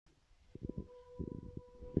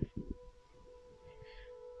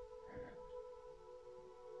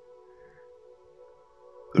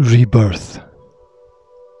Rebirth.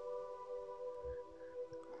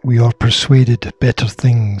 We are persuaded better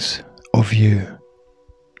things of you.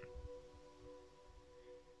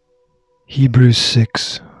 Hebrews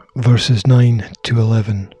 6, verses 9 to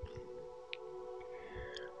 11.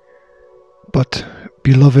 But,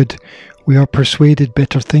 beloved, we are persuaded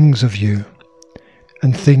better things of you,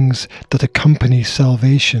 and things that accompany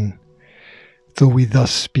salvation, though we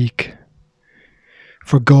thus speak.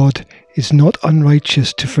 For God is not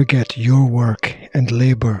unrighteous to forget your work and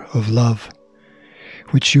labour of love,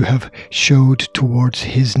 which you have showed towards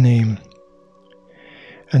his name,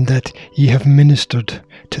 and that ye have ministered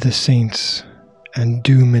to the saints, and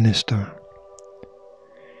do minister.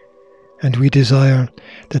 And we desire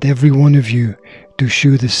that every one of you do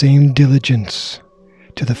shew the same diligence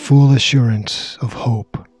to the full assurance of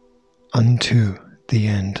hope unto the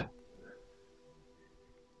end.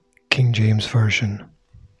 King James Version.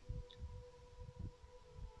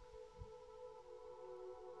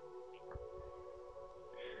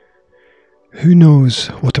 Who knows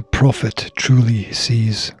what a prophet truly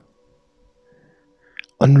sees?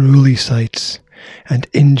 Unruly sights and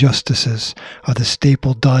injustices are the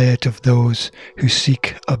staple diet of those who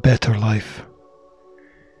seek a better life.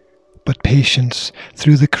 But patience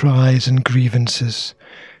through the cries and grievances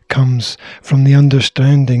comes from the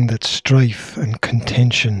understanding that strife and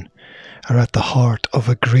contention are at the heart of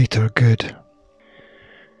a greater good.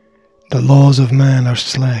 The laws of man are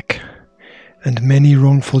slack, and many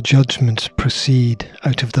wrongful judgments proceed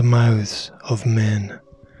out of the mouths of men.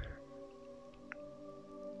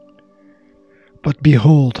 But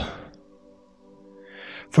behold,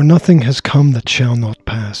 for nothing has come that shall not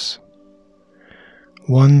pass.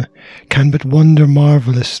 One can but wonder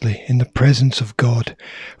marvellously in the presence of God,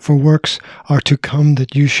 for works are to come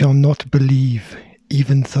that you shall not believe,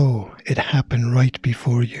 even though it happen right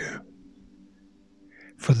before you.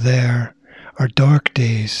 For there are dark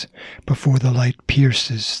days before the light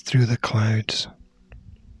pierces through the clouds.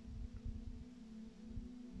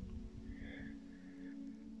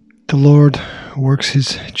 The Lord works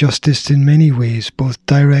his justice in many ways, both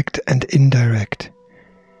direct and indirect.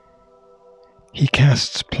 He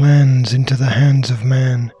casts plans into the hands of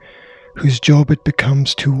man, whose job it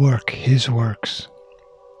becomes to work his works.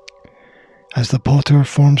 As the potter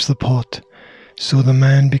forms the pot, so the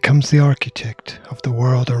man becomes the architect of the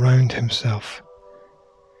world around himself.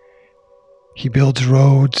 He builds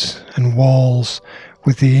roads and walls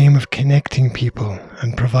with the aim of connecting people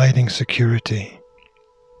and providing security.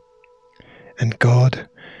 And God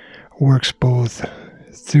works both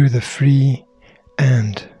through the free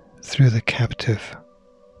and through the captive.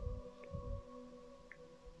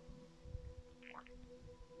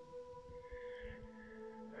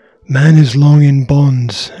 Man is long in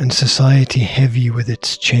bonds and society heavy with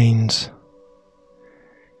its chains.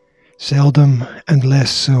 Seldom and less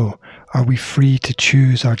so are we free to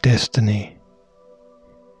choose our destiny.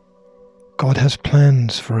 God has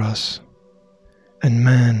plans for us, and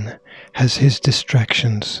man has his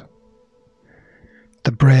distractions.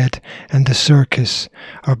 The bread and the circus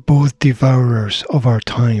are both devourers of our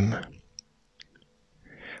time.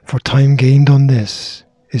 For time gained on this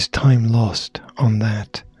is time lost on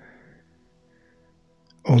that.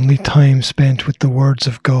 Only time spent with the words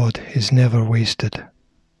of God is never wasted.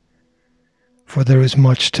 For there is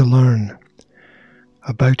much to learn,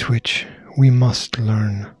 about which we must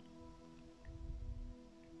learn.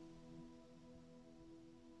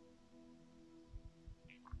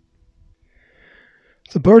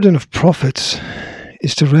 The burden of prophets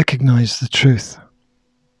is to recognize the truth.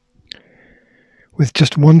 With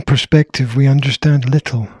just one perspective, we understand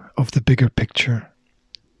little of the bigger picture.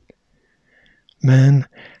 Man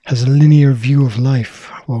has a linear view of life,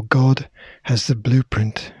 while God has the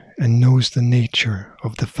blueprint and knows the nature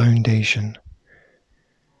of the foundation.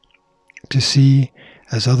 To see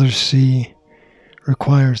as others see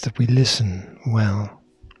requires that we listen well.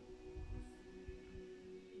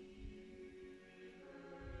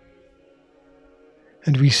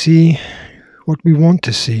 And we see what we want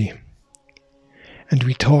to see, and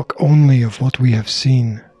we talk only of what we have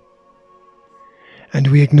seen. And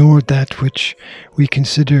we ignore that which we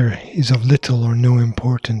consider is of little or no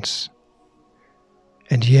importance.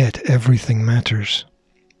 And yet everything matters.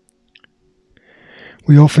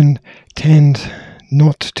 We often tend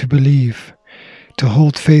not to believe, to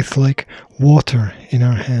hold faith like water in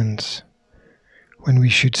our hands, when we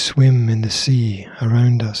should swim in the sea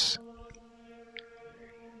around us.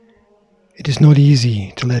 It is not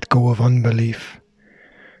easy to let go of unbelief,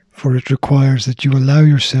 for it requires that you allow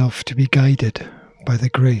yourself to be guided by the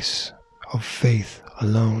grace of faith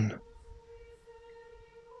alone.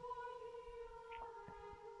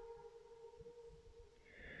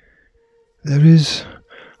 There is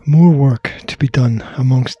more work to be done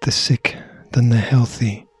amongst the sick than the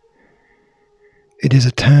healthy. It is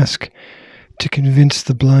a task to convince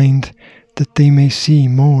the blind that they may see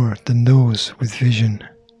more than those with vision.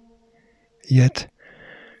 Yet,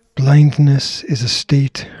 blindness is a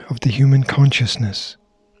state of the human consciousness.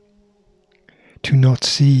 To not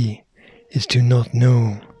see is to not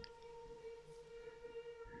know.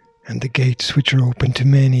 And the gates which are open to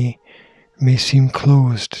many may seem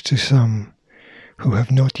closed to some who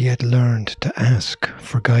have not yet learned to ask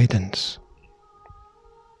for guidance.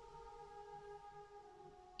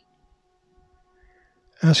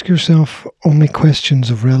 Ask yourself only questions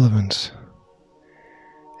of relevance.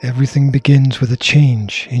 Everything begins with a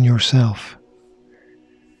change in yourself.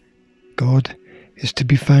 God is to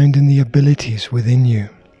be found in the abilities within you.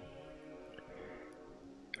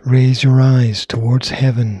 Raise your eyes towards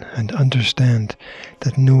heaven and understand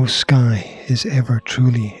that no sky is ever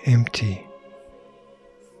truly empty.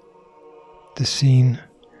 The seen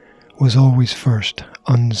was always first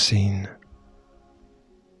unseen.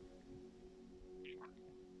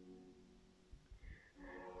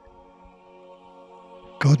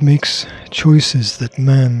 God makes choices that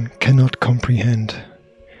man cannot comprehend.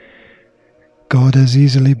 God as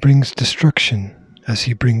easily brings destruction as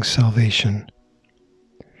he brings salvation.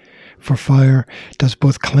 For fire does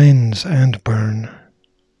both cleanse and burn,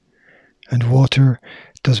 and water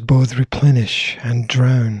does both replenish and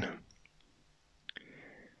drown,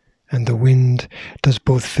 and the wind does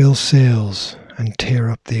both fill sails and tear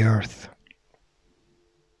up the earth.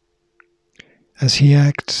 As he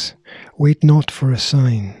acts, wait not for a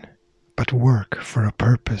sign, but work for a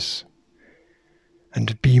purpose,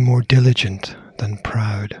 and be more diligent than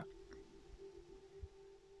proud.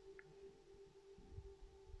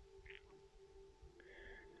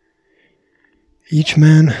 Each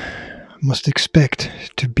man must expect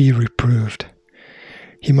to be reproved.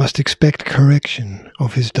 He must expect correction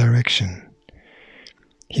of his direction.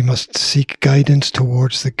 He must seek guidance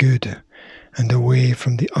towards the good and away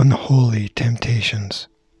from the unholy temptations.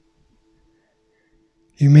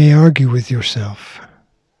 You may argue with yourself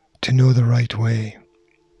to know the right way,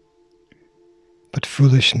 but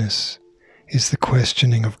foolishness is the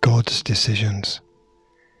questioning of God's decisions.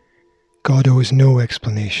 God owes no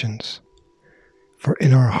explanations, for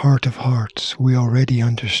in our heart of hearts we already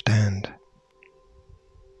understand.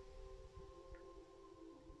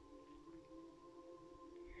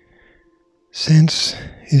 Sense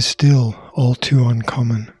is still all too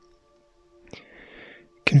uncommon.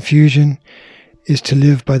 Confusion is to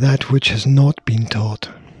live by that which has not been taught.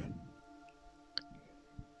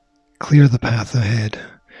 Clear the path ahead.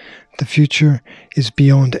 The future is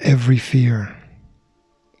beyond every fear.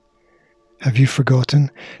 Have you forgotten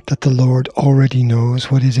that the Lord already knows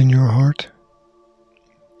what is in your heart?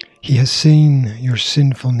 He has seen your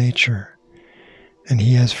sinful nature, and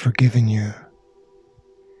he has forgiven you.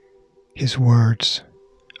 His words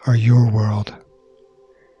are your world.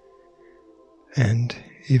 And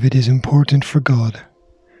if it is important for God,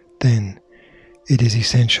 then it is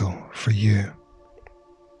essential for you.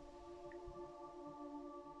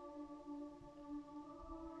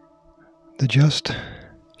 The just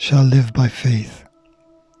shall live by faith.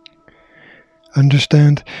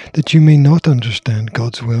 Understand that you may not understand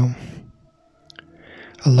God's will.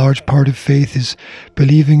 A large part of faith is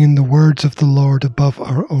believing in the words of the Lord above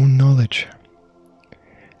our own knowledge,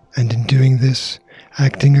 and in doing this,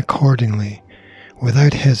 acting accordingly,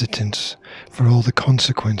 without hesitance for all the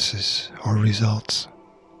consequences or results.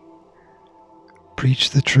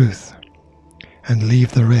 Preach the truth, and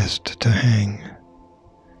leave the rest to hang.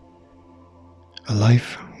 A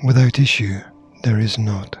life without issue there is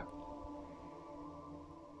not.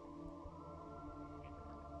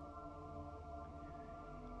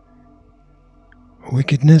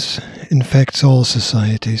 Wickedness infects all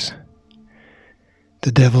societies.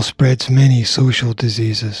 The devil spreads many social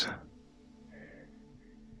diseases.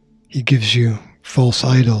 He gives you false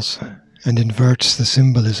idols and inverts the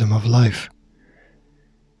symbolism of life.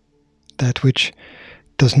 That which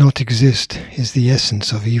does not exist is the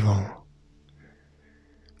essence of evil.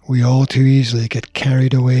 We all too easily get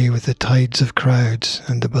carried away with the tides of crowds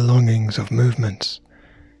and the belongings of movements.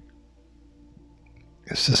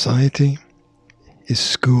 Society is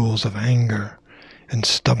schools of anger and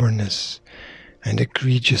stubbornness and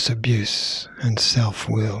egregious abuse and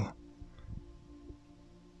self-will.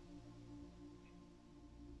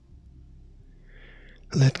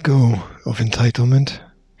 Let go of entitlement.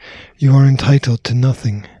 You are entitled to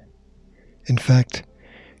nothing. In fact,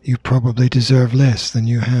 you probably deserve less than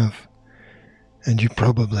you have, and you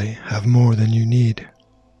probably have more than you need.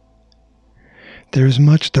 There is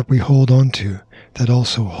much that we hold on to that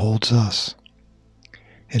also holds us.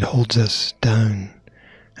 It holds us down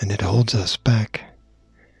and it holds us back.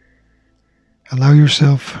 Allow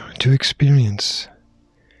yourself to experience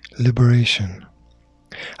liberation.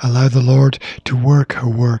 Allow the Lord to work her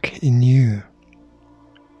work in you.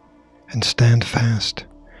 And stand fast,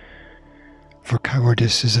 for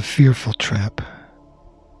cowardice is a fearful trap,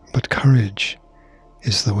 but courage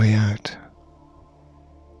is the way out.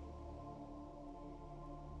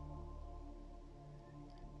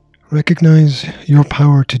 Recognize your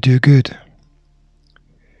power to do good.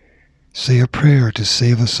 Say a prayer to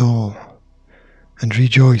save us all, and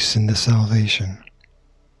rejoice in the salvation.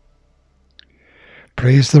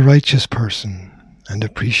 Praise the righteous person and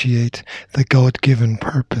appreciate the God-given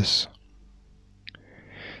purpose.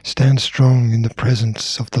 Stand strong in the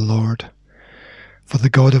presence of the Lord, for the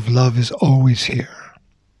God of love is always here.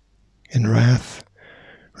 In wrath,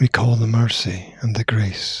 recall the mercy and the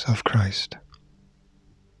grace of Christ.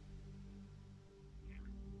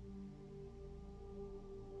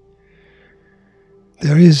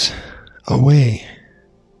 There is a way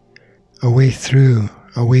through,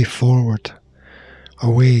 a way forward, a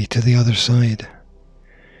way to the other side.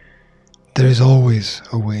 There is always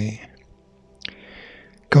a way.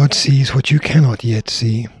 God sees what you cannot yet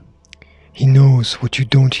see. He knows what you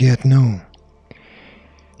don't yet know.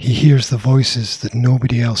 He hears the voices that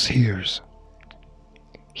nobody else hears.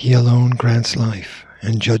 He alone grants life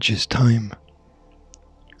and judges time,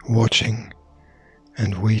 watching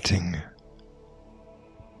and waiting.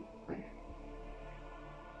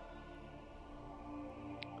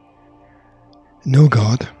 Know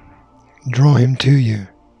God, draw Him to you,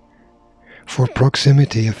 for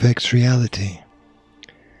proximity affects reality.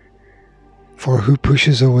 For who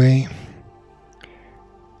pushes away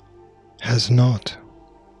has not,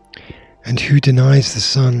 and who denies the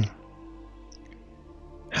Son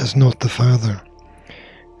has not the Father,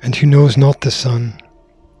 and who knows not the Son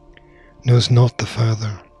knows not the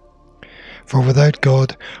Father. For without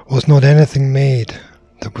God was not anything made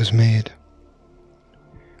that was made,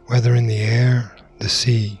 whether in the air, the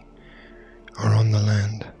sea, or on the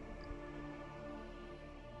land.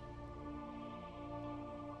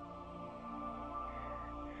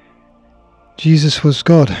 Jesus was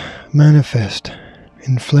God, manifest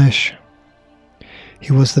in flesh.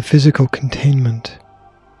 He was the physical containment,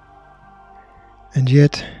 and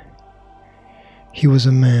yet He was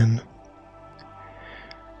a man,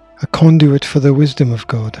 a conduit for the wisdom of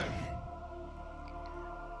God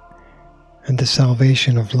and the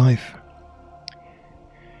salvation of life.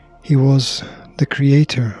 He was the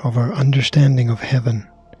creator of our understanding of heaven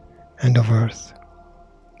and of earth.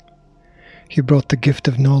 He brought the gift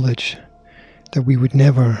of knowledge that we would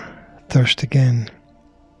never thirst again,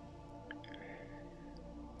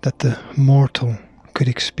 that the mortal could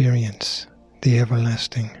experience the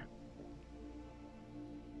everlasting.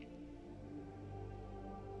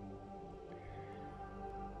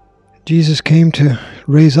 Jesus came to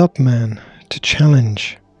raise up man, to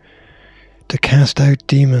challenge, to cast out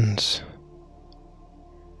demons,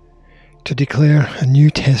 to declare a New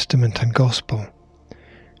Testament and gospel,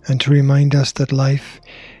 and to remind us that life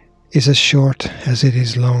is as short as it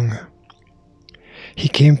is long. He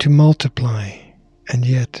came to multiply and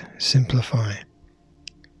yet simplify.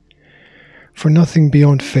 For nothing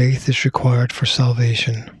beyond faith is required for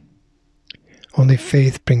salvation. Only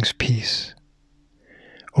faith brings peace.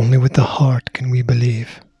 Only with the heart can we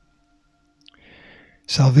believe.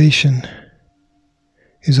 Salvation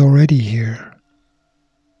is already here.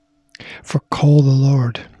 For call the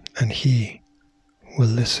Lord and He will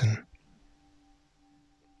listen.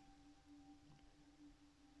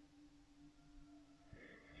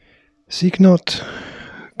 Seek not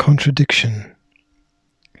contradiction.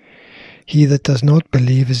 He that does not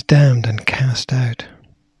believe is damned and cast out.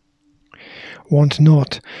 Want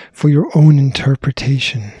not for your own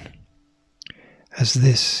interpretation, as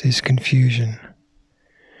this is confusion.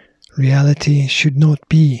 Reality should not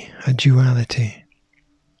be a duality.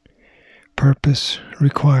 Purpose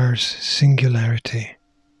requires singularity.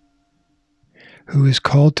 Who is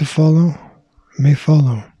called to follow may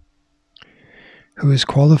follow. Who is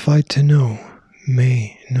qualified to know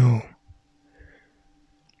may know.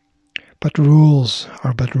 But rules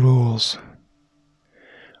are but rules.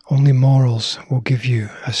 Only morals will give you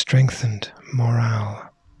a strengthened morale.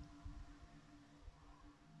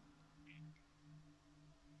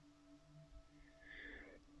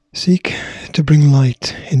 Seek to bring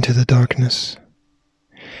light into the darkness.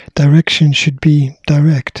 Direction should be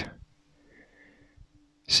direct.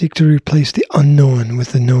 Seek to replace the unknown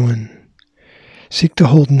with the known. Seek to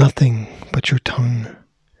hold nothing but your tongue.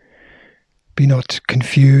 Be not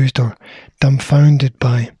confused or dumbfounded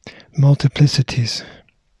by multiplicities.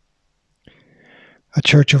 A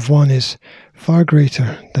church of one is far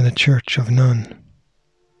greater than a church of none.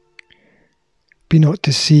 Be not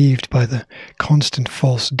deceived by the constant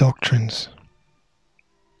false doctrines.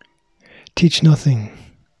 Teach nothing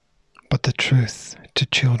but the truth to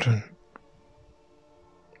children.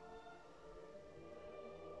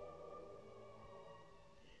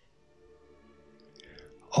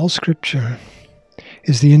 All Scripture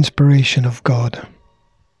is the inspiration of God,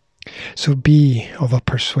 so be of a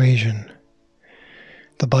persuasion.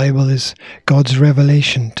 The Bible is God's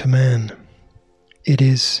revelation to man. It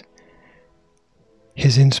is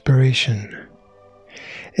His inspiration.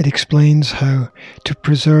 It explains how to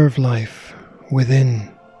preserve life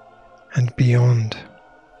within and beyond.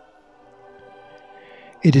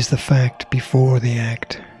 It is the fact before the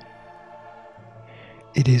act.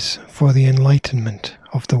 It is for the enlightenment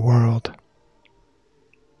of the world.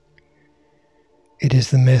 It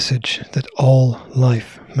is the message that all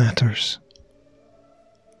life matters.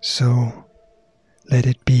 So let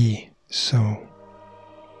it be so.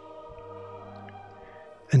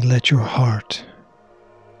 And let your heart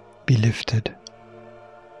be lifted.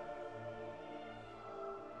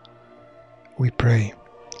 We pray.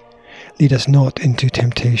 Lead us not into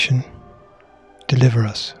temptation. Deliver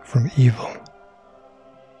us from evil.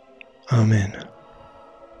 Amen.